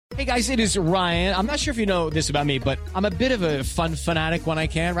Hey guys, it is Ryan. I'm not sure if you know this about me, but I'm a bit of a fun fanatic when I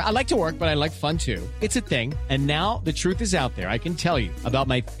can. I like to work, but I like fun too. It's a thing. And now the truth is out there. I can tell you about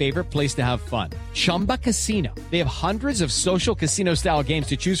my favorite place to have fun. Chumba Casino. They have hundreds of social casino style games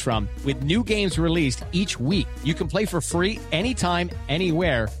to choose from with new games released each week. You can play for free anytime,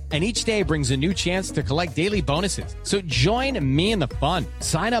 anywhere. And each day brings a new chance to collect daily bonuses. So join me in the fun.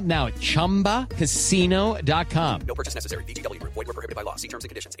 Sign up now at ChumbaCasino.com. No purchase necessary. VGW Group. Void where prohibited by law. See terms and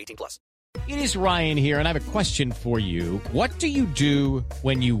conditions. 18+. It is Ryan here, and I have a question for you. What do you do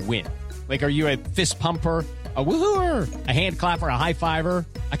when you win? Like, are you a fist pumper, a woohooer, a hand clapper, a high fiver?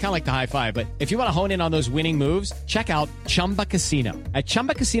 I kind of like the high five, but if you want to hone in on those winning moves, check out Chumba Casino. At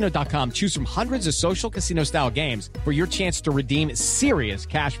ChumbaCasino.com, choose from hundreds of social casino style games for your chance to redeem serious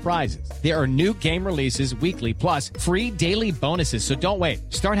cash prizes. There are new game releases weekly, plus free daily bonuses. So don't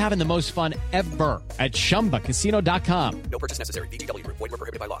wait. Start having the most fun ever at ChumbaCasino.com. No purchase necessary. VGW Group. Void where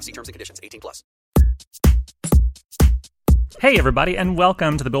prohibited by law. See terms and conditions. 18+. Hey, everybody, and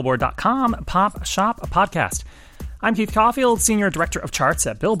welcome to the Billboard.com Pop Shop Podcast. I'm Keith Caulfield, Senior Director of Charts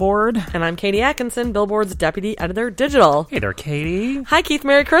at Billboard. And I'm Katie Atkinson, Billboard's Deputy Editor Digital. Hey there, Katie. Hi, Keith.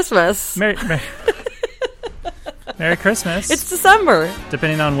 Merry Christmas. Merry Christmas. It's December.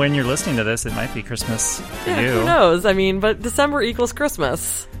 Depending on when you're listening to this, it might be Christmas for you. Who knows? I mean, but December equals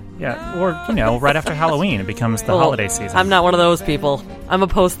Christmas. Yeah, or, right after Halloween, it becomes the holiday season. I'm not one of those people. I'm a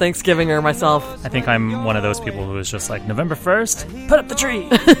post-Thanksgivinger myself. I think I'm one of those people who is just like, November 1st, put up the tree.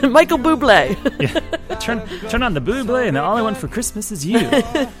 Michael Bublé. Yeah. Turn on the Bublé, and all I want for Christmas is you.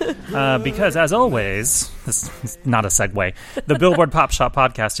 Because, as always, this is not a segue, the Billboard Pop Shop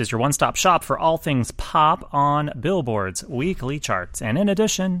Podcast is your one-stop shop for all things pop on Billboard's weekly charts. And in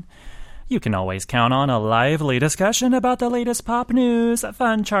addition, you can always count on a lively discussion about the latest pop news,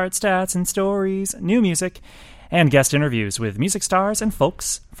 fun chart stats and stories, new music, and guest interviews with music stars and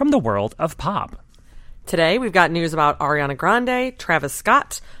folks from the world of pop. Today, we've got news about Ariana Grande, Travis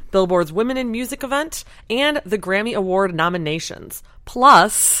Scott, Billboard's Women in Music event, and the Grammy Award nominations.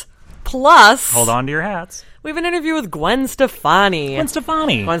 Plus... Hold on to your hats. We have an interview with Gwen Stefani. Gwen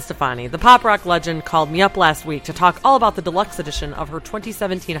Stefani. The pop rock legend, called me up last week to talk all about the deluxe edition of her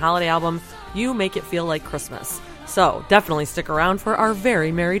 2017 holiday album, You Make It Feel Like Christmas. So, definitely stick around for our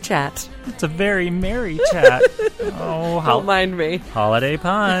very merry chat. It's a very merry chat. Oh, don't mind me. Holiday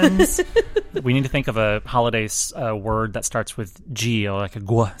puns. We need to think of a holiday word that starts with G, or like a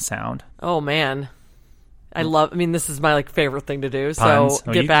gwa sound. Oh, man. This is my favorite thing to do, puns.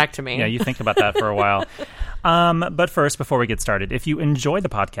 So get back to me. Yeah, you think about that for a while. But first, before we get started, if you enjoy the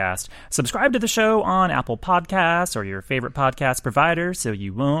podcast, subscribe to the show on Apple Podcasts or your favorite podcast provider so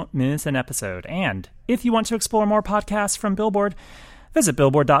you won't miss an episode. And if you want to explore more podcasts from Billboard, visit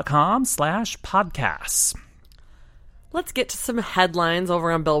billboard.com/podcasts. Let's get to some headlines over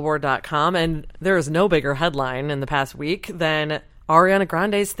on Billboard.com, and there is no bigger headline in the past week than Ariana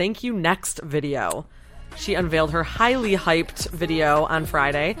Grande's Thank You Next video. She unveiled her highly hyped video on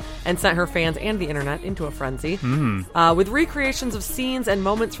Friday and sent her fans and the internet into a frenzy. With recreations of scenes and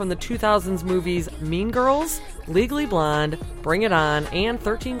moments from the 2000s movies Mean Girls, Legally Blonde, Bring It On, and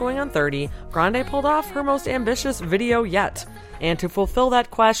 13 Going on 30, Grande pulled off her most ambitious video yet. And to fulfill that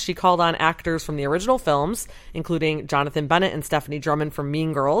quest, she called on actors from the original films, including Jonathan Bennett and Stephanie Drummond from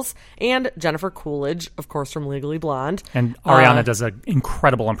Mean Girls, and Jennifer Coolidge, of course, from Legally Blonde. And Ariana does an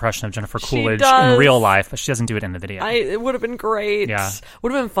incredible impression of Jennifer Coolidge in real life, but she doesn't do it in the video. It would have been great. Yeah.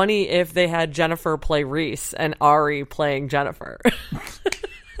 Would have been funny if they had Jennifer play Reese and Ari playing Jennifer.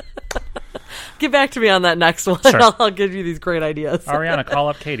 Get back to me on that next one. Sure. I'll give you these great ideas. Ariana, call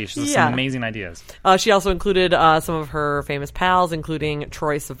up Katie. She has some amazing ideas. She also included some of her famous pals, including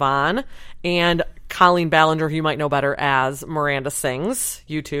Troye Sivan and Colleen Ballinger, who you might know better as Miranda Sings,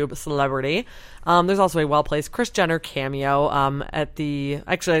 YouTube celebrity. There's also a well-placed Kris Jenner cameo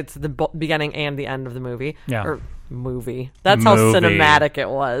it's the beginning and the end of the movie. Yeah. Or movie. That's how cinematic it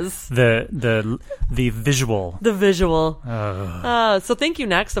was. The visual. The visual. So Thank You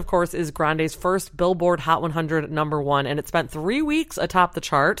Next, of course, is Grande's first Billboard Hot 100 #1, and it spent 3 weeks atop the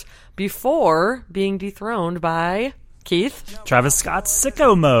chart before being dethroned by Keith? Travis Scott's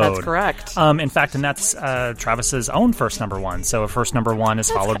Sicko Mode. That's correct. In fact, and that's Travis's own first #1. So a first #1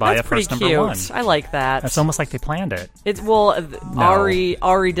 is followed by a first #1. I like that. It's almost like they planned it.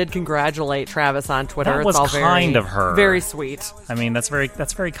 Ari did congratulate Travis on Twitter. That was all kind of her. Very sweet. I mean, that's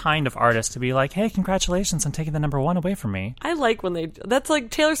very kind of artists to be like, hey, congratulations on taking the #1 away from me. I like when that's like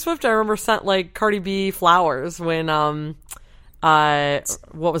Taylor Swift. I remember sent like Cardi B flowers when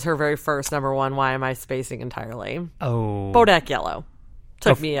what was her very first #1? Why am I spacing entirely? Oh, Bodak Yellow.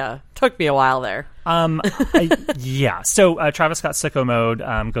 Took me a while there. Yeah. So Travis Scott's Sicko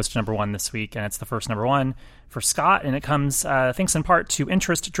Mode goes to number 1 this week, and it's the first number 1 for Scott, and it comes thanks in part to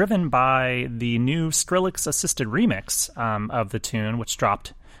interest driven by the new Skrillex-assisted remix of the tune, which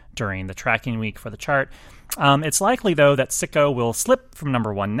dropped during the tracking week for the chart. It's likely, though, that Sicko will slip from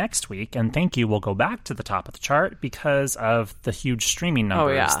number 1 next week, and Thank You will go back to the top of the chart because of the huge streaming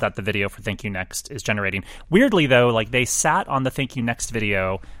numbers that the video for Thank You Next is generating. Weirdly, though, like they sat on the Thank You Next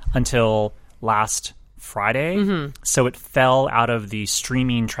video until last Friday, so it fell out of the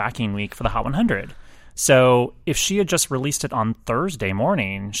streaming tracking week for the Hot 100. So if she had just released it on Thursday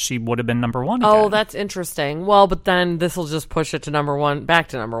morning, she would have been number 1 again. Oh, that's interesting. Well, but then this will just push it to number 1, back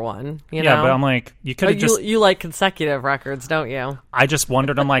to number 1. You know? Yeah, but I'm like, you could have just... You like consecutive records, don't you? I just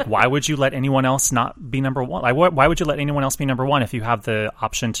wondered, I'm like, why would you let anyone else not be number 1? Like, why would you let anyone else be number 1 if you have the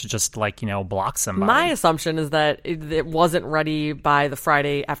option to just, like, you know, block somebody? My assumption is that it wasn't ready by the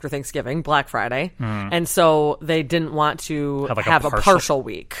Friday after Thanksgiving, Black Friday, and so they didn't want to have a partial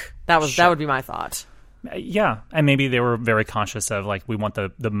week. That would be my thought. Yeah, and maybe they were very conscious of, like, we want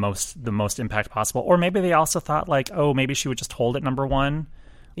the most impact possible. Or maybe they also thought, like, oh, maybe she would just hold at number 1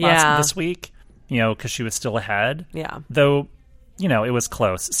 this week, you know, because she was still ahead. Yeah. Though, you know, it was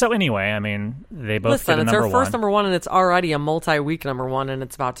close. So anyway, I mean, they both get a number 1. It's their first number 1, and it's already a multi-week number 1, and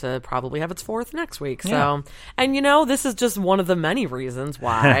it's about to probably have its 4th next week. So, and you know, this is just one of the many reasons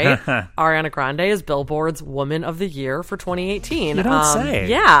why Ariana Grande is Billboard's Woman of the Year for 2018. You don't say.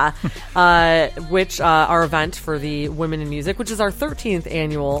 Yeah. Which our event for the Women in Music, which is our 13th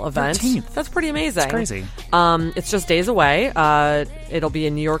annual event. 13th. That's pretty amazing. It's crazy. It's just days away. It'll be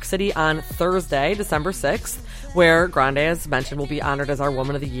in New York City on Thursday, December 6th. Where Grande, as mentioned, will be honored as our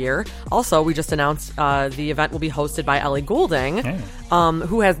Woman of the Year. Also, we just announced the event will be hosted by Ellie Goulding,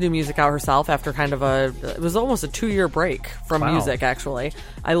 who has new music out herself after kind of it was almost a 2-year break from music, actually.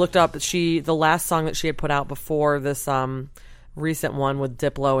 I looked up, the last song that she had put out before this recent one with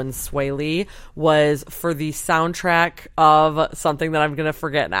Diplo and Sway Lee was for the soundtrack of something that I'm going to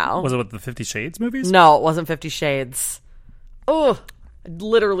forget now. Was it with the 50 Shades movies? No, it wasn't 50 Shades. Oh, I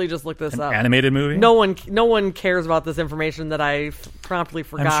literally just looked this up. Animated movie? No one cares about this information that I promptly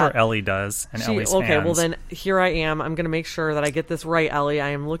forgot. I'm sure Ellie does, and Ellie's fans. Okay, well then, here I am. I'm going to make sure that I get this right, Ellie. I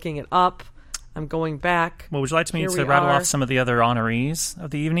am looking it up. I'm going back. Well, would you like me to rattle off some of the other honorees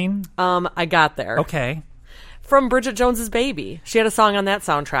of the evening? I got there. Okay. From Bridget Jones's Baby. She had a song on that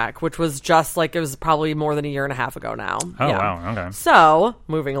soundtrack, which was just like, it was probably more than a year and a half ago now. Oh, wow. Okay. So,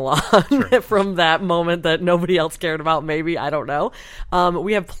 moving along from that moment that nobody else cared about, maybe, I don't know.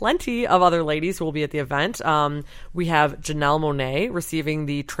 We have plenty of other ladies who will be at the event. We have Janelle Monáe receiving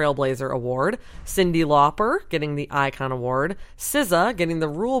the Trailblazer Award, Cyndi Lauper getting the Icon Award, SZA getting the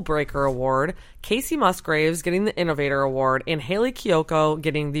Rule Breaker Award, Casey Musgraves getting the Innovator Award, and Haley Kiyoko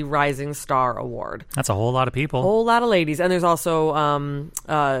getting the Rising Star Award. That's a whole lot of people. A whole lot of ladies. And there's also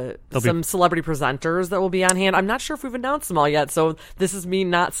some celebrity presenters that will be on hand. I'm not sure if we've announced them all yet, so this is me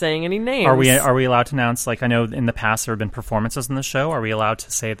not saying any names. Are we allowed to announce, like, I know in the past there have been performances in the show. Are we allowed to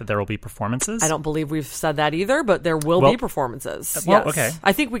say that there will be performances? I don't believe we've said that either, but there will be performances. Well, yes. Okay.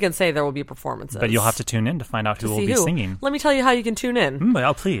 I think we can say there will be performances. But you'll have to tune in to find out who will be singing. Let me tell you how you can tune in.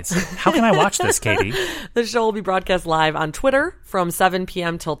 Well, please. How can I watch this, Katie? The show will be broadcast live on Twitter from 7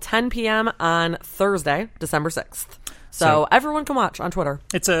 p.m. till 10 p.m. on Thursday, December 6th. So everyone can watch on Twitter.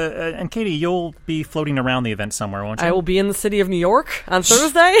 And Katie, you'll be floating around the event somewhere, won't you? I will be in the city of New York on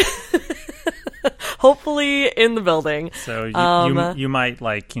Thursday. Hopefully in the building. So you might,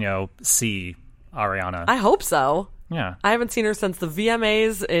 like, you know, see Ariana. I hope so. Yeah. I haven't seen her since the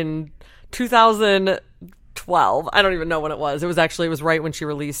VMAs in 2012. I don't even know when it was. It was right when she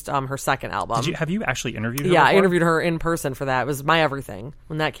released her second album. Have you actually interviewed her Yeah, before? I interviewed her in person for that. It was My Everything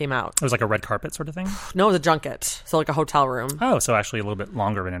when that came out. It was like a red carpet sort of thing? No, it was a junket. So like a hotel room. Oh, so actually a little bit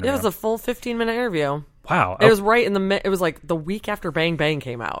longer of an interview. It was a full 15-minute interview. Wow. It was right in it was like the week after Bang Bang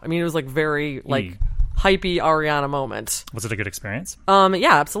came out. I mean, it was like very like hypey Ariana moment. Was it a good experience?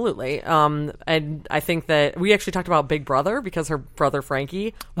 Yeah, absolutely. And I think that we actually talked about Big Brother because her brother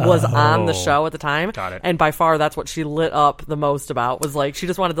Frankie was on the show at the time. Got it. And by far that's what she lit up the most about, was like she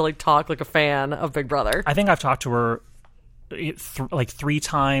just wanted to like talk like a fan of Big Brother. I think I've talked to her like 3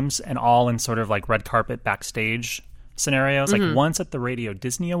 times, and all in sort of like red carpet backstage scenarios. Like once at the Radio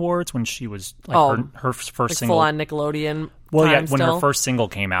Disney Awards when she was like her first like single, full on Nickelodeon. Well, yeah, when still? her first single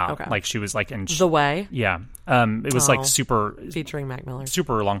came out, Okay. like she was like in The Way. Yeah, it was like super featuring Mac Miller.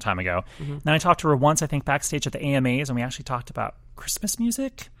 super long time ago. Then I talked to her once, I think, backstage at the AMAs, and we actually talked about Christmas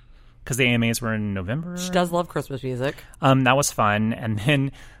music because the AMAs were in November. She does love Christmas music. That was fun, and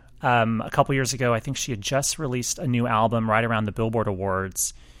then a couple years ago, I think she had just released a new album right around the Billboard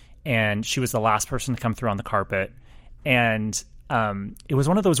Awards, and she was the last person to come through on the carpet. And it was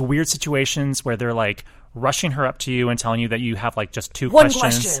one of those weird situations where they're like rushing her up to you and telling you that you have like just two One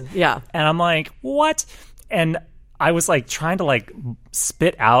questions. question. Yeah. And I'm like, what? And I was like trying to like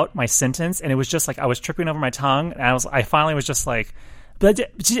spit out my sentence, and it was just like I was tripping over my tongue, and I finally was just like,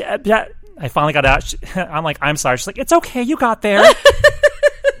 I finally got out. I'm like, I'm sorry. She's like, it's okay, you got there.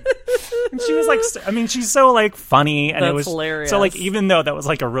 And she was like, I mean, she's so like funny, and That's it was hilarious. So like, even though that was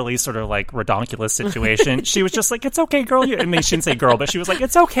like a really sort of like redonkulous situation, she was just like, it's okay, girl. I mean, she didn't say girl, but she was like,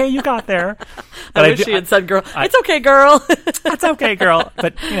 it's okay, you got there. But I wish she had said girl. It's okay, girl. It's okay, girl.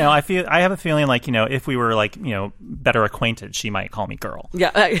 But I have a feeling like if we were like better acquainted, she might call me girl.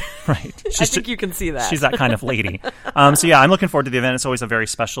 Yeah, Right. I think you can see that. She's that kind of lady. So yeah, I'm looking forward to the event. It's always a very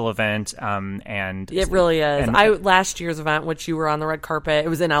special event, and It really is. and- Last year's event, which you were on the red carpet, it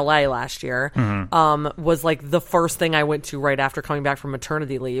was in LA last year, Mm-hmm. was like the first thing I went to right after coming back from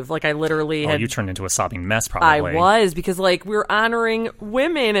maternity leave. Like I literally Oh, had. you turned into a sobbing mess, I probably. was, because like we were honoring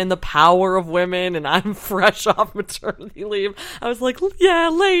women and the power of women, and I'm fresh off maternity leave. I was like, yeah,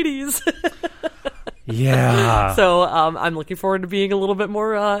 ladies. Yeah. So I'm looking forward to being a little bit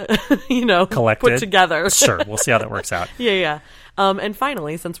more, Collected. put together. Sure. We'll see how that works out. Yeah. And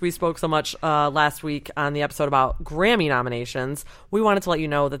finally, since we spoke so much last week on the episode about Grammy nominations, we wanted to let you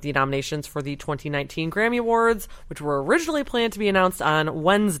know that the nominations for the 2019 Grammy Awards, which were originally planned to be announced on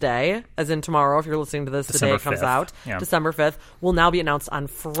Wednesday, as in tomorrow, if you're listening to this the day it comes 5th. out, Yeah. December 5th, will now be announced on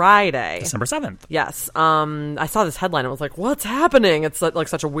Friday. December 7th. Yes. I saw this headline. I was like, what's happening? It's like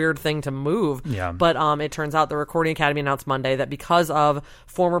such a weird thing to move. Yeah. But it turns out the Recording Academy announced Monday that because of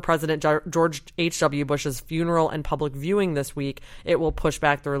former President George H.W. Bush's funeral and public viewing this week, it will push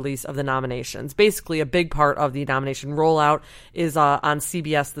back the release of the nominations. Basically, a big part of the nomination rollout is on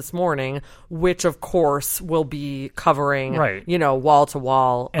CBS this morning, which, of course, will be covering, Right. wall to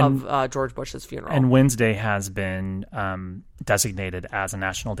wall And- of George Bush's funeral. And Wednesday has been designated as a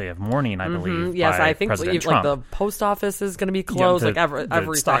national day of mourning, I believe. Yes, by I think President like Trump. the post office is going to be closed, the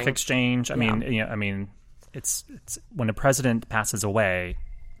everything. stock exchange. I mean, it's when a president passes away,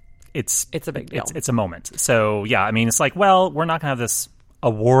 it's a big deal. It's a moment. So yeah, I mean, it's like, well, we're not going to have this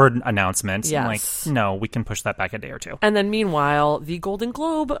award announcement. Yes. Like, no, we can push that back a day or two. And then meanwhile, the Golden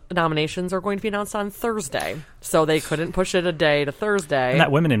Globe nominations are going to be announced on Thursday. So they couldn't push it a day to Thursday. And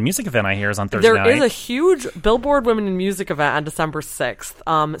that Women in Music event I hear is on Thursday There night. is a huge Billboard Women in Music event on December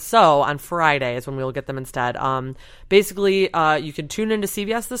 6th. So on Friday is when we'll get them instead. Basically, you can tune into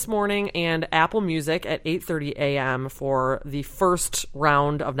CBS This Morning and Apple Music at 8:30 a.m. for the first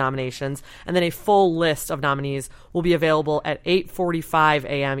round of nominations. And then a full list of nominees will be available at 8:45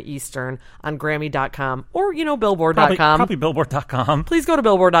 a.m. Eastern on Grammy.com or, Billboard.com. Probably Billboard.com. Please go to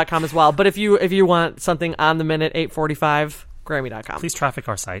Billboard.com as well. But if you want something on the minute, 8:45, Grammy.com. Please traffic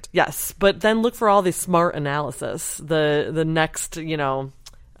our site. Yes, but then look for all the smart analysis. The next,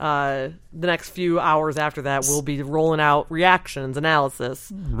 the next few hours after that, we'll be rolling out reactions,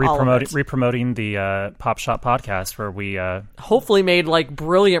 analysis, Repromoting the Pop Shop podcast where we hopefully made like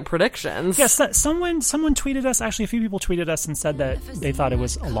brilliant predictions. yes, someone tweeted us. Actually, a few people tweeted us and said that they thought it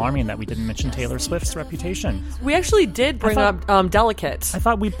was alarming that we didn't mention Taylor Swift's Reputation. We actually did bring up Delicate.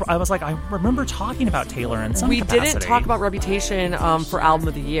 I was like, I remember talking about Taylor in some We capacity. didn't talk about Reputation for Album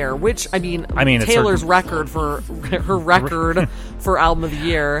of the Year, which I mean it's Taylor's her- record for her record for Album of the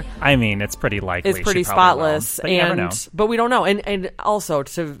Year. I mean, it's pretty likely. It's pretty she probably will. spotless, But you never know. but we don't know. And also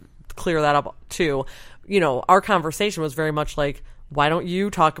to clear that up too, our conversation was very much like, why don't you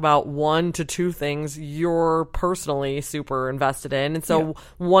talk about 1 to 2 things you're personally super invested in? And so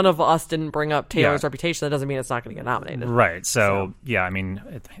one of us didn't bring up Taylor's Yeah. Reputation. That doesn't mean it's not going to get nominated. Right. So yeah, I mean,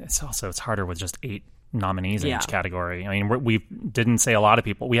 it's harder with just 8 nominees in Yeah. each category. I mean, we didn't say a lot of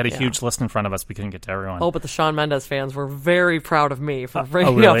people. We had a huge list in front of us. We couldn't get to everyone. Oh, but the Shawn Mendes fans were very proud of me for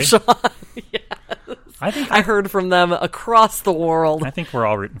bringing really? up Shawn. I heard from them across the world. think we're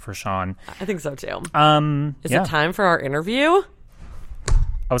all rooting for Sean. I think so too. Is Yeah. it time for our interview?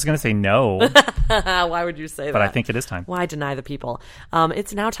 I was going to say no, Why would you say that? but I think it is time. Why deny the people?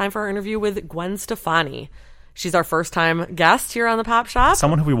 It's now time for our interview with Gwen Stefani. She's our first time guest here on the Pop Shop.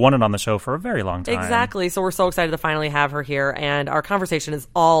 Someone who we wanted on the show for a very long time. Exactly. So we're so excited to finally have her here. And our conversation is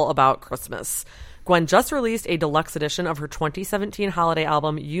all about Christmas. Gwen just released a deluxe edition of her 2017 holiday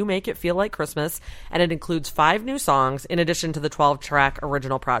album, You Make It Feel Like Christmas, and it includes 5 new songs in addition to the 12-track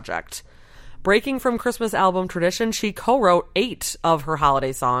original project. Breaking from Christmas album tradition, she co-wrote 8 of her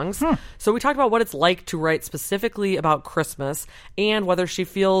holiday songs. So we talked about what it's like to write specifically about Christmas and whether she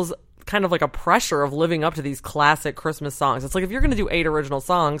feels kind of like a pressure of living up to these classic Christmas songs. It's like if you're going to do 8 original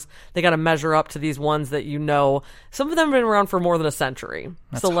songs, they got to measure up to these ones that some of them have been around for more than a century.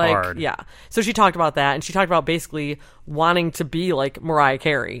 That's so like, hard. yeah. So she talked about that, and she talked about basically wanting to be like Mariah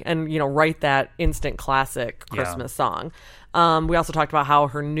Carey and, write that instant classic Christmas song. We also talked about how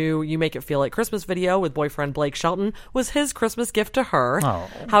her new You Make It Feel Like Christmas video with boyfriend Blake Shelton was his Christmas gift to her,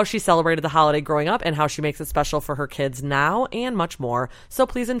 how she celebrated the holiday growing up, and how she makes it special for her kids now, and much more. So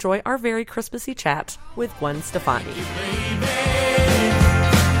please enjoy our very Christmassy chat with Gwen Stefani. You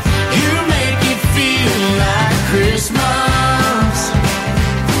make it feel like Christmas.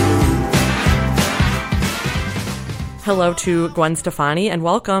 Hello to Gwen Stefani, and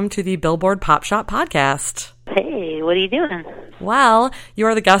welcome to the Billboard Pop Shop podcast. Hey, what are you doing? Well, you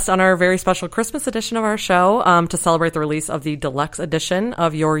are the guest on our very special Christmas edition of our show to celebrate the release of the deluxe edition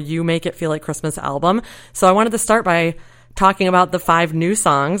of your You Make It Feel Like Christmas album. So I wanted to start by talking about the 5 new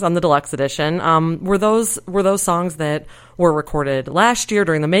songs on the deluxe edition. Were those songs that were recorded last year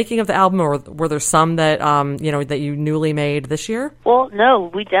during the making of the album, or were there some that that you newly made this year? Well,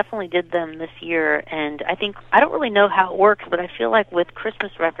 no, we definitely did them this year, and I don't really know how it works, but I feel like with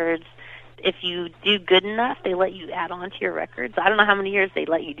Christmas records, if you do good enough, they let you add on to your records. I don't know how many years they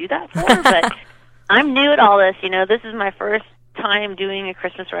let you do that for, but I'm new at all this. This is my first time doing a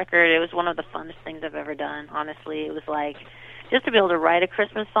Christmas record. It was one of the funnest things I've ever done, honestly. It was like, just to be able to write a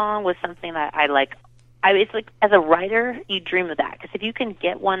Christmas song was something that I like. It's like, as a writer, you dream of that, because if you can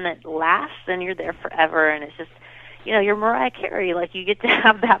get one that lasts, then you're there forever, and it's just, you're Mariah Carey. Like, you get to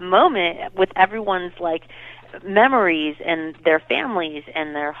have that moment with everyone's, like, memories and their families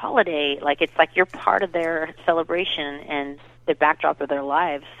and their holiday. Like, it's like you're part of their celebration and the backdrop of their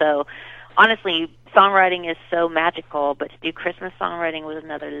lives. So honestly, songwriting is so magical, but to do Christmas songwriting was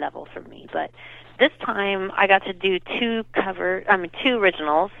another level for me. But this time I got to do 2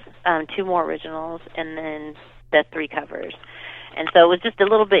 originals, 2 more originals, and then the 3 covers. And so it was just a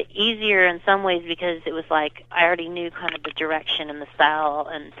little bit easier in some ways, because it was like I already knew kind of the direction and the style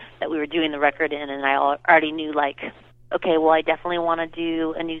and that we were doing the record in, and I already knew, like, okay, well, I definitely want to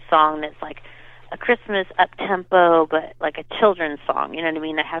do a new song that's like a Christmas up-tempo, but like a children's song, you know what I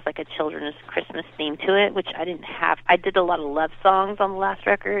mean, that has like a children's Christmas theme to it, which I didn't have. I did a lot of love songs on the last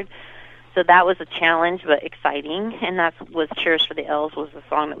record, so that was a challenge but exciting, and that was Cheers for the Elves was the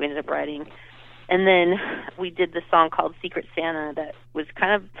song that we ended up writing. And then we did this song called Secret Santa that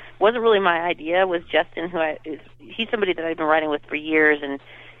wasn't really my idea. It was Justin, he's somebody that I've been writing with for years, and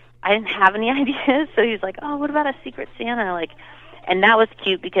I didn't have any ideas, so he was like, oh, what about a Secret Santa? And that was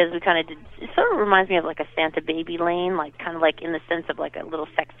cute, because we kind of did, it sort of reminds me of like a Santa Baby Lane, like kind of like in the sense of like a little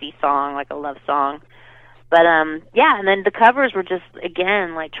sexy song, like a love song. But yeah, and then the covers were just,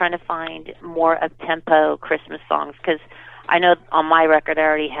 again, like trying to find more up-tempo Christmas songs, because I know on my record I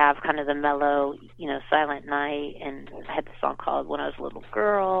already have kind of the mellow, Silent Night, and I had the song called When I Was a Little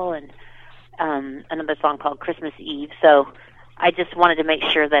Girl, and another song called Christmas Eve. So I just wanted to make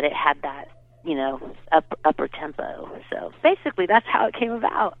sure that it had that, upper tempo. So basically that's how it came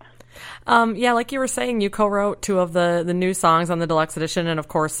about. Yeah, like you were saying, you co-wrote 2 of the new songs on the deluxe edition, and of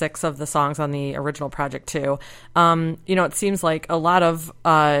course 6 of the songs on the original project too. It seems like a lot of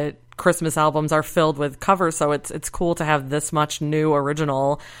Christmas albums are filled with covers, so it's cool to have this much new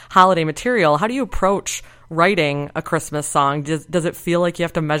original holiday material. How do you approach writing a Christmas song? Does it feel like you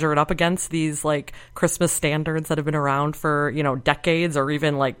have to measure it up against these like Christmas standards that have been around for decades or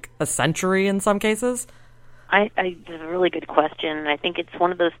even like a century in some cases? It's a really good question. I think it's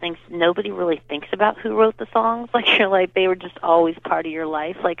one of those things nobody really thinks about who wrote the songs. Like, you're like, they were just always part of your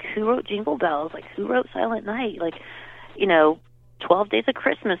life. Like, who wrote Jingle Bells? Like, who wrote Silent Night? Like, 12 Days of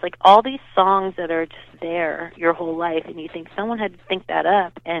Christmas, like all these songs that are just there your whole life, and you think someone had to think that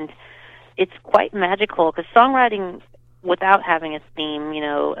up, and it's quite magical, because songwriting without having a theme,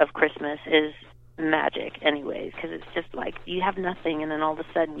 of Christmas is magic anyways, because it's just like you have nothing, and then all of a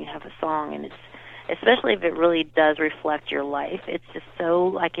sudden you have a song, and it's, especially if it really does reflect your life, it's just so,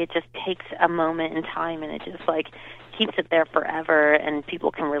 like, it just takes a moment in time, and it just, like, keeps it there forever, and people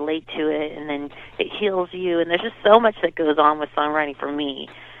can relate to it, and then it heals you, and there's just so much that goes on with songwriting for me.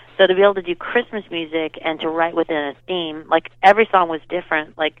 So to be able to do Christmas music and to write within a theme, like, every song was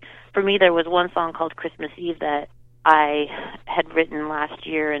different. Like, for me, there was one song called Christmas Eve that I had written last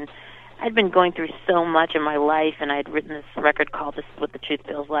year, and I'd been going through so much in my life, and I'd written this record called This Is What the Truth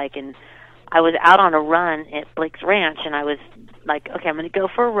Feels Like, and I was out on a run at Blake's Ranch, and I was like, okay, I'm going to go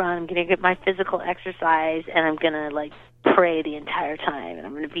for a run. I'm going to get my physical exercise, and I'm going to, like, pray the entire time, and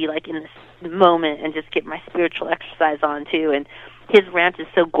I'm going to be like in this moment and just get my spiritual exercise on too. And his ranch is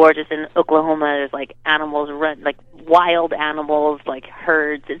so gorgeous in Oklahoma. There's like animals run, like wild animals, like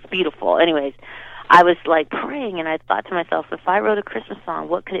herds. It's beautiful. Anyways, I was like praying, and I thought to myself, if I wrote a Christmas song,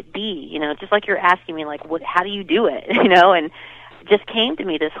 what could it be? You know, just like you're asking me, like, what? How do you do it? You know, and it just came to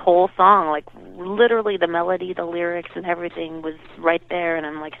me, this whole song, like literally the melody, the lyrics, and everything was right there, and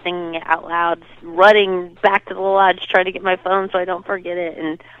I'm like singing it out loud, running back to the lodge, trying to get my phone so I don't forget it,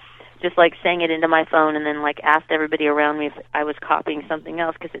 and just like sang it into my phone, and then like asked everybody around me if I was copying something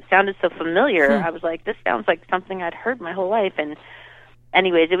else because it sounded so familiar. I was like, this sounds like something I'd heard my whole life. And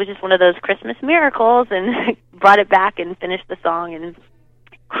anyways, it was just one of those Christmas miracles, and brought it back and finished the song. And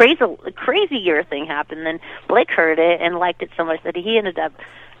crazy year thing happened. Then Blake heard it and liked it so much that he ended up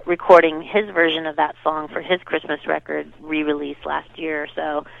recording his version of that song for his Christmas record re-release last year or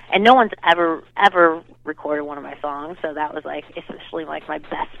so. And no one's ever recorded one of my songs, so that was like, especially like my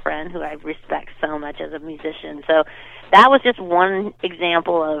best friend who I respect so much as a musician. So that was just one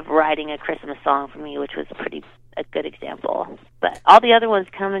example of writing a Christmas song for me, which was a good example. But all the other ones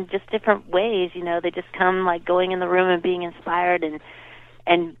come in just different ways, you know. They just come like going in the room and being inspired and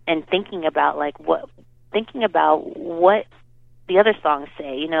thinking about what the other songs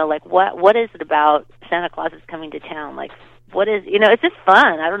say, you know, like what is it about Santa Claus is coming to town? Like, what is, you know, it's just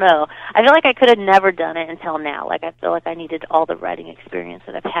fun. I don't know. I feel like I could have never done it until now. Like, I feel like I needed all the writing experience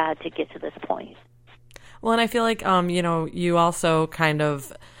that I've had to get to this point. Well, and I feel like, you know, you also kind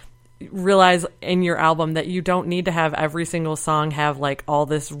of realize in your album that you don't need to have every single song have like all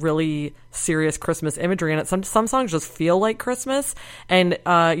this really serious Christmas imagery in it. Some songs just feel like Christmas, and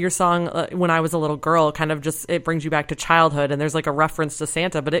your song When I Was a Little Girl kind of just, it brings you back to childhood, and there's like a reference to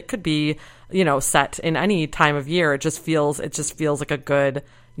Santa, but it could be, you know, set in any time of year. It just feels like a good,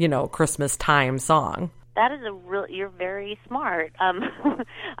 you know, Christmas time song. That is you're very smart.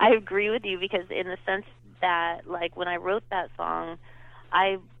 I agree with you, because in the sense that, like, when I wrote that song,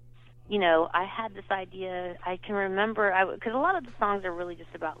 I had this idea. I can remember, because a lot of the songs are really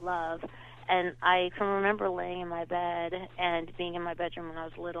just about love, and I can remember laying in my bed and being in my bedroom when I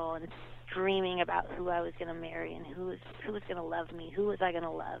was little and dreaming about who I was going to marry and who was going to love me, who was I going to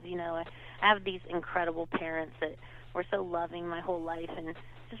love. You know, I have these incredible parents that were so loving my whole life, and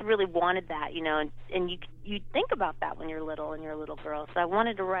just really wanted that, you know, and you think about that when you're little and you're a little girl. So I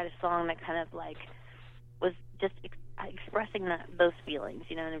wanted to write a song that kind of like was just expressing those feelings,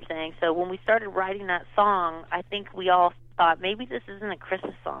 you know what I'm saying? So when we started writing that song, I think we all thought, maybe this isn't a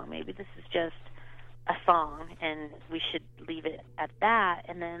Christmas song, maybe this is just a song, and we should leave it at that.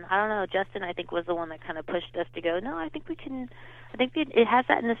 And then, I don't know, Justin, I think, was the one that kind of pushed us to go, no, I think it has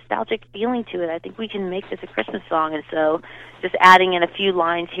that nostalgic feeling to it. I think we can make this a Christmas song. And so just adding in a few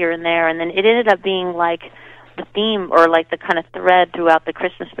lines here and there, and then it ended up being like the theme, or like the kind of thread throughout the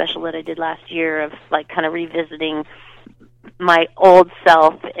Christmas special that I did last year, of like kind of revisiting my old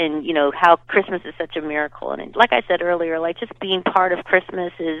self, and, you know, how Christmas is such a miracle. And like I said earlier, like, just being part of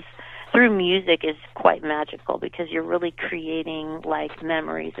Christmas through music is quite magical, because you're really creating like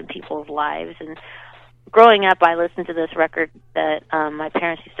memories in people's lives. And growing up, I listened to this record that my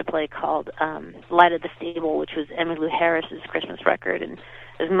parents used to play called Light of the Stable, which was Emmylou Harris's Christmas record, and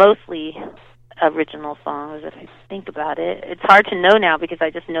it was mostly original songs, if I think about it. It's hard to know now because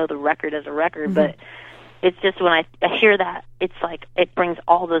I just know the record as a record, but it's just when I hear that, it's like it brings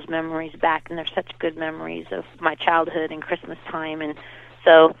all those memories back, and they're such good memories of my childhood and Christmas time. And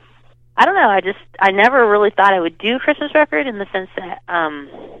so, I don't know, I never really thought I would do a Christmas record, in the sense that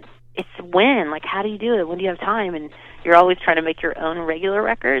it's like, how do you do it? When do you have time? And you're always trying to make your own regular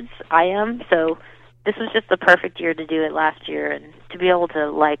records. I am. So this was just the perfect year to do it last year, and to be able to,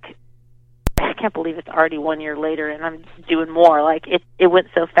 like, I can't believe it's already 1 year later and I'm doing more. Like, it went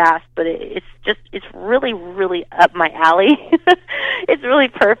so fast, but it's really, really up my alley. It's really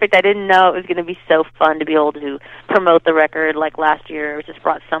perfect. I didn't know it was going to be so fun to be able to promote the record like last year. It just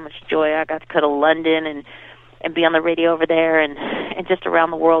brought so much joy. I got to go to London and be on the radio over there, and just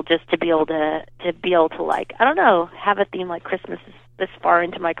around the world, just to be able to like, I don't know, have a theme like Christmas this far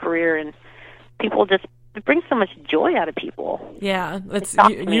into my career, and people just, it brings so much joy out of people. Yeah, it's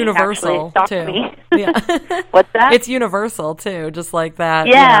universal too. Yeah. What's that? It's universal too, just like that.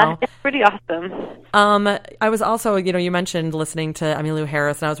 Yeah, you know. It's pretty awesome. I was also, you know, you mentioned listening to Emmylou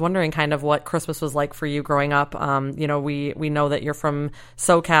Harris, and I was wondering kind of what Christmas was like for you growing up. You know, we know that you're from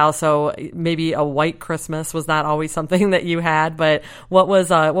SoCal, so maybe a white Christmas was not always something that you had. But what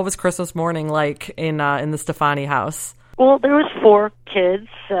was Christmas morning like in the Stefani house? Well, there was 4 kids,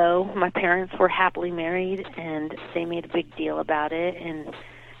 so my parents were happily married, and they made a big deal about it. And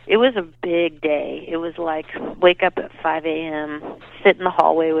it was a big day. It was like wake up at 5 a.m., sit in the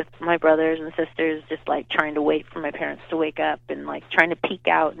hallway with my brothers and sisters, just like trying to wait for my parents to wake up and like trying to peek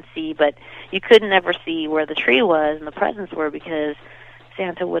out and see, but you couldn't ever see where the tree was and the presents were because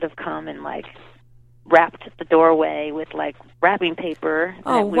Santa would have come and like wrapped the doorway with like wrapping paper.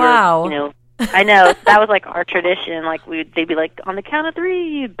 Oh, wow. I know. That was like our tradition. Like they'd be like, on the count of 3,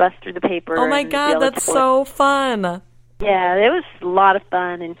 you'd bust through the paper. Oh my God, that's so fun. Yeah, it was a lot of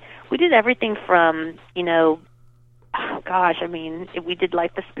fun, and we did everything from, we did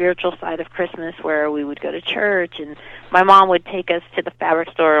like the spiritual side of Christmas where we would go to church, and my mom would take us to the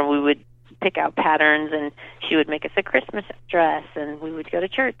fabric store, and we would pick out patterns, and she would make us a Christmas dress, and we would go to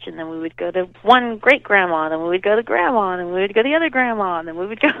church, and then we would go to one great-grandma, then we would go to grandma, and we would go to the other grandma, and then we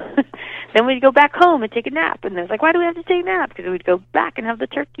would go then we'd go back home and take a nap, and it was like, why do we have to take a nap? Because we'd go back and have the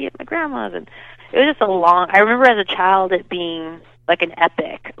turkey at my grandma's, and it was just I remember as a child it being like an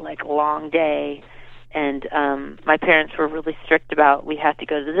epic, like long day, and my parents were really strict about we had to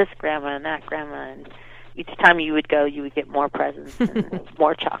go to this grandma and that grandma, and each time you would go, you would get more presents and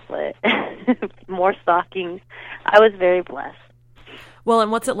more chocolate, more stockings. I was very blessed. Well,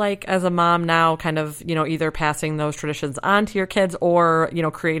 and what's it like as a mom now, kind of, either passing those traditions on to your kids or,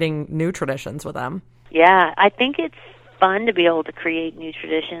 creating new traditions with them? Yeah, I think it's fun to be able to create new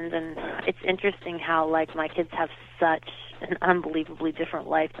traditions, and it's interesting how, like, my kids have such an unbelievably different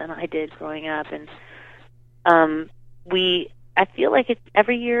life than I did growing up, and I feel like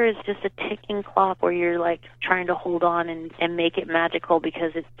every year is just a ticking clock where you're like trying to hold on and make it magical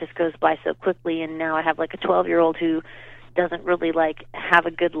because it just goes by so quickly. And now I have like a 12-year-old who doesn't really like have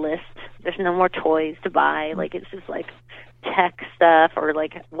a good list. There's no more toys to buy. Like it's just like tech stuff or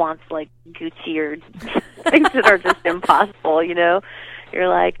like wants like Gucci or things that are just impossible, You're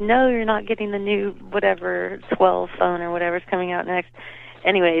like, no, you're not getting the new whatever 12 phone or whatever's coming out next.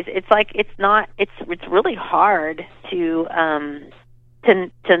 Anyways, it's like it's really hard to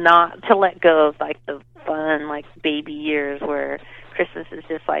let go of like the fun like baby years where Christmas is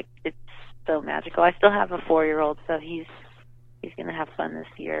just like it's so magical. I still have a 4-year-old, so he's going to have fun this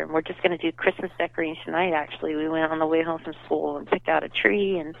year. And we're just going to do Christmas decoration night. Actually, we went on the way home from school and picked out a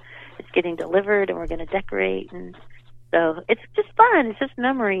tree, and it's getting delivered, and we're going to decorate, and so it's just fun. It's just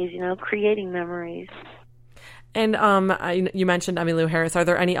memories, creating memories. And you mentioned Emmylou Harris. Are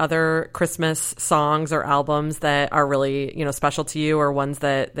there any other Christmas songs or albums that are really, special to you, or ones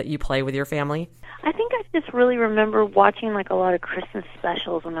that you play with your family? I think I just really remember watching like a lot of Christmas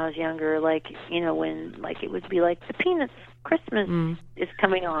specials when I was younger. Like, when like it would be like the Peanuts Christmas is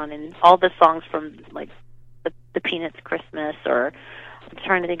coming on, and all the songs from like the Peanuts Christmas, or I'm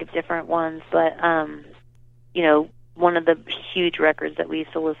trying to think of different ones, but one of the huge records that we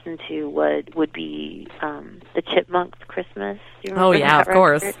used to listen to would be the Chipmunks Christmas. Do you remember Oh yeah, of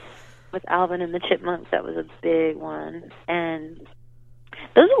course. With Alvin and the Chipmunks, that was a big one. And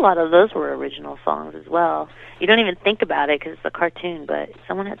a lot of those were original songs as well. You don't even think about it because it's a cartoon, but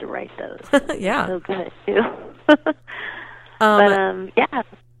someone had to write those. Yeah, so good too.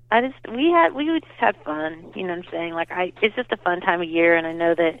 We just had fun. You know what I'm saying? Like it's just a fun time of year, and I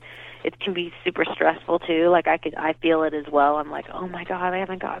know that it can be super stressful too. Like I feel it as well. I'm like, oh my God, I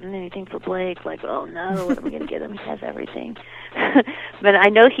haven't gotten anything for Blake. Like, oh no, what am I going to get him? He has everything. But I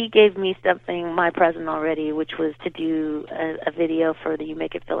know he gave me something, my present already, which was to do a video for the You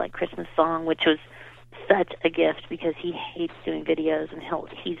Make It Feel Like Christmas song, which was such a gift because he hates doing videos, and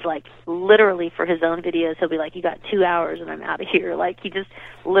he's like literally for his own videos he'll be like, you got 2 hours and I'm out of here. Like he just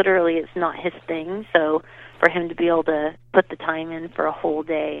literally, it's not his thing. So for him to be able to put the time in for a whole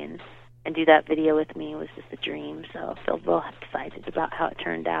day and do that video with me was just a dream. So I feel real excited about how it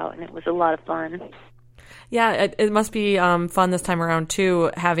turned out, and it was a lot of fun. Yeah, it must be fun this time around, too,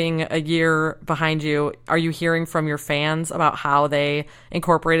 having a year behind you. Are you hearing from your fans about how they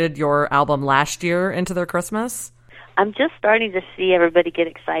incorporated your album last year into their Christmas? I'm just starting to see everybody get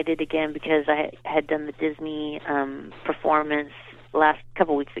excited again because I had done the Disney performance last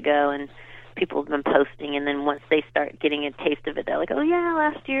couple weeks ago, and people have been posting, and then once they start getting a taste of it, they're like, oh, yeah,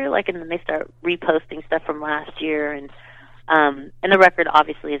 last year, and then they start reposting stuff from last year, and the record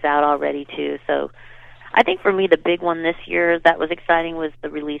obviously is out already, too, so I think for me the big one this year that was exciting was the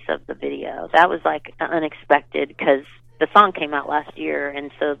release of the video. That was like unexpected because the song came out last year,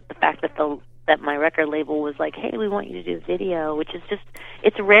 and so the fact that my record label was like, hey, we want you to do a video, which is just,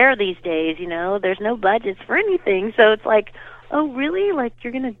 it's rare these days, there's no budgets for anything, so it's like, oh, really? Like,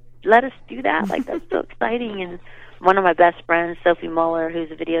 you're going to let us do that? Like, that's so exciting. And one of my best friends, Sophie Muller,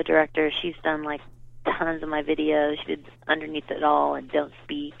 who's a video director, she's done like tons of my videos. She did Underneath It All and Don't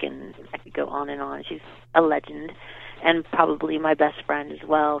Speak, and I could go on and on. She's a legend. and probably my best friend as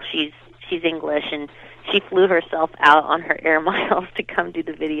well. She's English, and she flew herself out on her air miles to come do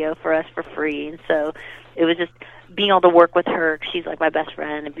the video for us for free. And so it was just being able to work with her. She's like my best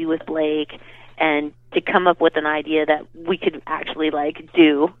friend, and be with Blake, and to come up with an idea that we could actually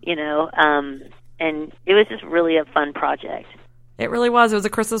do, and it was just really a fun project. It really was. It was a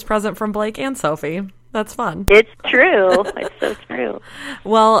Christmas present from Blake and Sophie. That's fun. It's true. It's so true.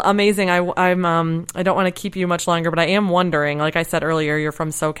 Well, amazing. I don't want to keep you much longer, but I am wondering, like I said earlier, you're from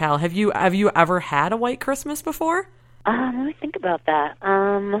SoCal. Have you ever had a white Christmas before? Let me think about that.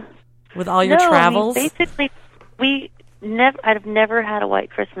 With all your travels? Basically, I've never had a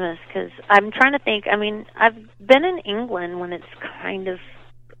white Christmas, because I'm trying to think. I mean, I've been in England when it's kind of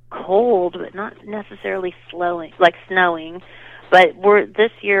cold, but not necessarily snowing. But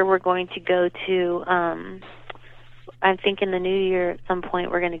this year we're going to go to, I'm thinking the new year at some point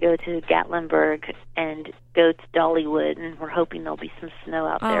we're going to go to Gatlinburg and go to Dollywood, and we're hoping there'll be some snow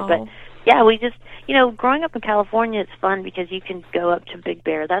out there. But yeah, we just, growing up in California, it's fun because you can go up to Big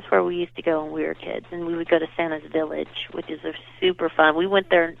Bear. That's where we used to go when we were kids, and we would go to Santa's Village, which is super fun. We went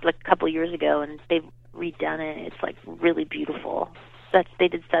there a couple years ago, and they've redone it. It's really beautiful. They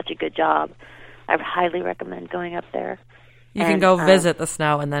did such a good job. I highly recommend going up there. You can go visit the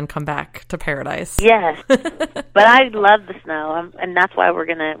snow and then come back to paradise. Yes, but I love the snow, and that's why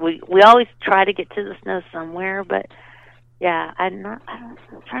we always try to get to the snow somewhere. But yeah, I'm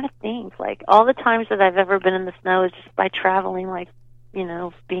trying to think. All the times that I've ever been in the snow is just by traveling.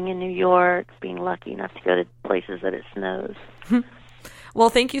 Being in New York, being lucky enough to go to places that it snows. Well,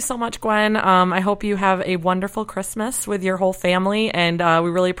 thank you so much, Gwen. I hope you have a wonderful Christmas with your whole family, and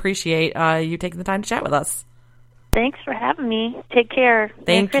we really appreciate you taking the time to chat with us. Thanks for having me. Take care.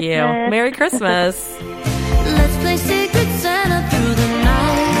 Thank you. Merry Christmas. Let's play Secret Santa through the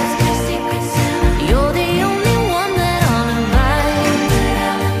night. You're the only one that I'll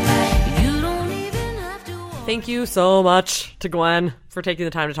invite. You don't even have to. Thank you so much to Gwen for taking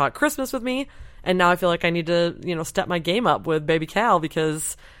the time to talk Christmas with me. And now I feel like I need to, step my game up with baby Cal,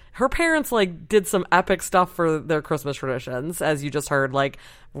 because her parents did some epic stuff for their Christmas traditions, as you just heard,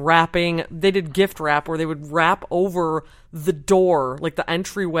 wrapping. They did gift wrap where they would wrap over the door, the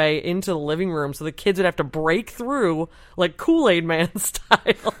entryway into the living room, so the kids would have to break through, Kool-Aid Man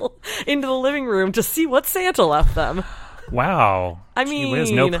style, into the living room to see what Santa left them. Wow. I mean, gee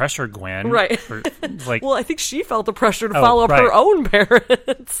whiz, no pressure, Gwen. Right. Well, I think she felt the pressure to follow up right. her own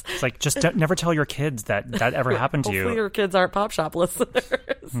parents. It's just never tell your kids that ever happened to you. Hopefully your kids aren't Pop Shop listeners.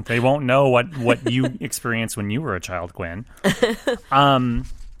 They won't know what you experienced when you were a child, Gwen.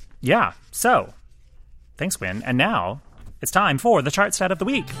 Yeah. So, thanks, Gwen. And now it's time for the chart stat of the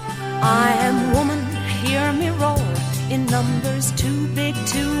week. I am woman, hear me roar, in numbers too big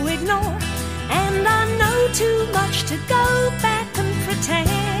to ignore. And I know too much to go back and pretend,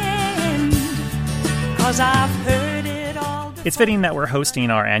 'cause I've heard it all before. It's fitting that we're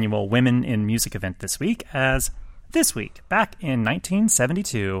hosting our annual Women in Music event this week, as this week, back in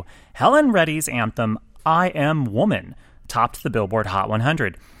 1972, Helen Reddy's anthem, I Am Woman, topped the Billboard Hot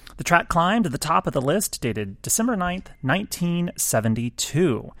 100. The track climbed to the top of the list, dated December 9th,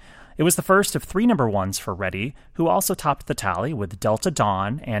 1972. It was the first of 3 number ones for Reddy, who also topped the tally with Delta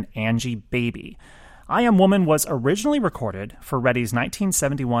Dawn and Angie Baby. I Am Woman was originally recorded for Reddy's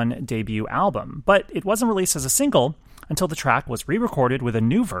 1971 debut album, but it wasn't released as a single until the track was re-recorded with a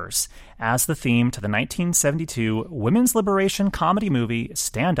new verse as the theme to the 1972 women's liberation comedy movie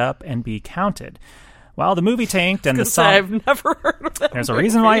Stand Up and Be Counted. While the movie tanked and the song... I've never heard of it. There's a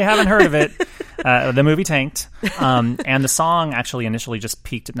reason why you haven't heard of it. The movie tanked, and the song actually initially just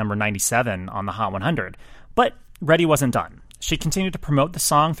peaked at number 97 on the Hot 100. But Reddy wasn't done. She continued to promote the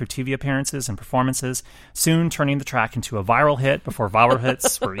song through TV appearances and performances, soon turning the track into a viral hit before viral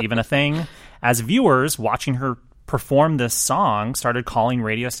hits were even a thing, as viewers watching her perform this song started calling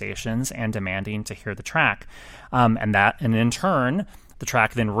radio stations and demanding to hear the track. And in turn... The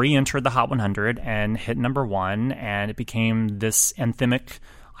track then re-entered the Hot 100 and hit number 1, and it became this anthemic,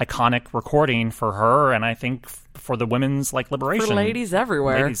 iconic recording for her, and I think for the women's liberation. For ladies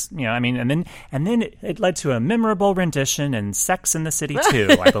everywhere. Ladies, and then it led to a memorable rendition in Sex and the City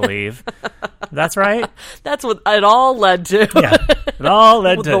 2, I believe. That's right? That's what it all led to. Yeah, it all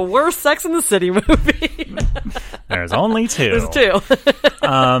led to the worst Sex and the City movie. There's only 2. There's 2.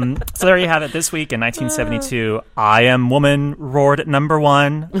 So there you have it. This week in 1972, I Am Woman roared at number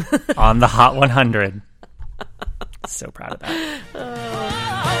 1 on the Hot 100. So proud of that.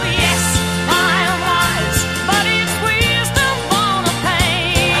 Oh, yes, I am wise, but it's wisdom on a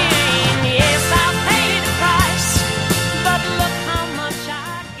pain. Yes, I paid the price, but look how much I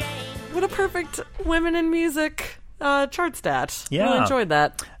gained. What a perfect Women in Music chart stat. Yeah. Really enjoyed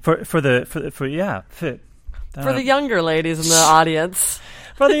that. For the younger ladies in the audience.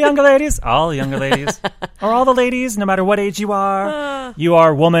 For the younger ladies, all the younger ladies, or all the ladies, no matter what age you are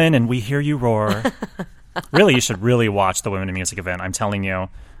woman, and we hear you roar. Really, you should really watch the Women in Music event. I'm telling you.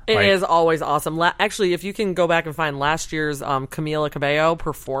 It is always awesome. Actually, if you can go back and find last year's Camila Cabello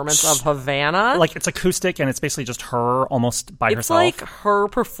performance of Havana. Like, it's acoustic, and it's basically just her almost by herself. It's like her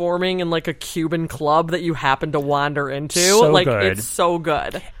performing in like a Cuban club that you happen to wander into. So like, good. It's so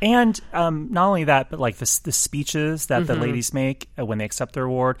good. And not only that, but like the speeches that the ladies make when they accept their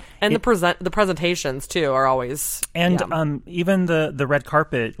award. And the presentations, too, are always... And even the red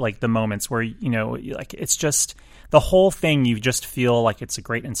carpet, like the moments where, you know, like it's just... The whole thing, you just feel like it's a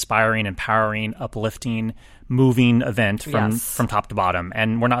great, inspiring, empowering, uplifting, moving event from top to bottom.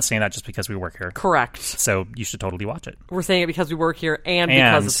 And we're not saying that just because we work here. Correct. So you should totally watch it. We're saying it because we work here and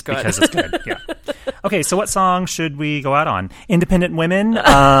because it's good. Because it's good, yeah. Okay, so what song should we go out on? Independent Women. We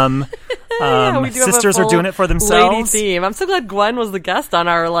do sisters have a are doing it for themselves. Lady theme. I'm so glad Gwen was the guest on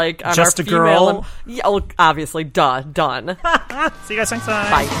our Just our a Girl. Obviously, done. See you guys next time.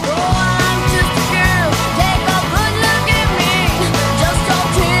 Bye. I'm just a girl, take a good look at me. Just a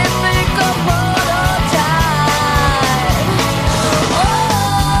typical prototype.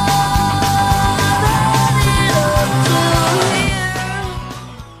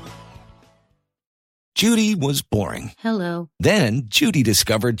 Judy was boring. Hello. Then Judy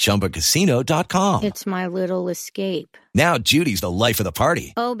discovered ChumbaCasino.com. It's my little escape. Now Judy's the life of the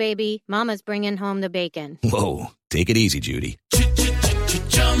party. Oh, baby, mama's bringing home the bacon. Whoa, take it easy, Judy.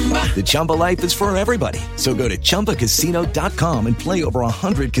 The Chumba life is for everybody. So go to ChumbaCasino.com and play over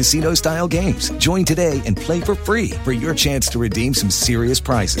 100 casino-style games. Join today and play for free for your chance to redeem some serious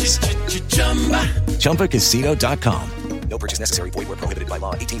prizes. ChumbaCasino.com. No purchase necessary. Void where prohibited by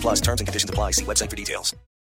law. 18+ terms and conditions apply. See website for details.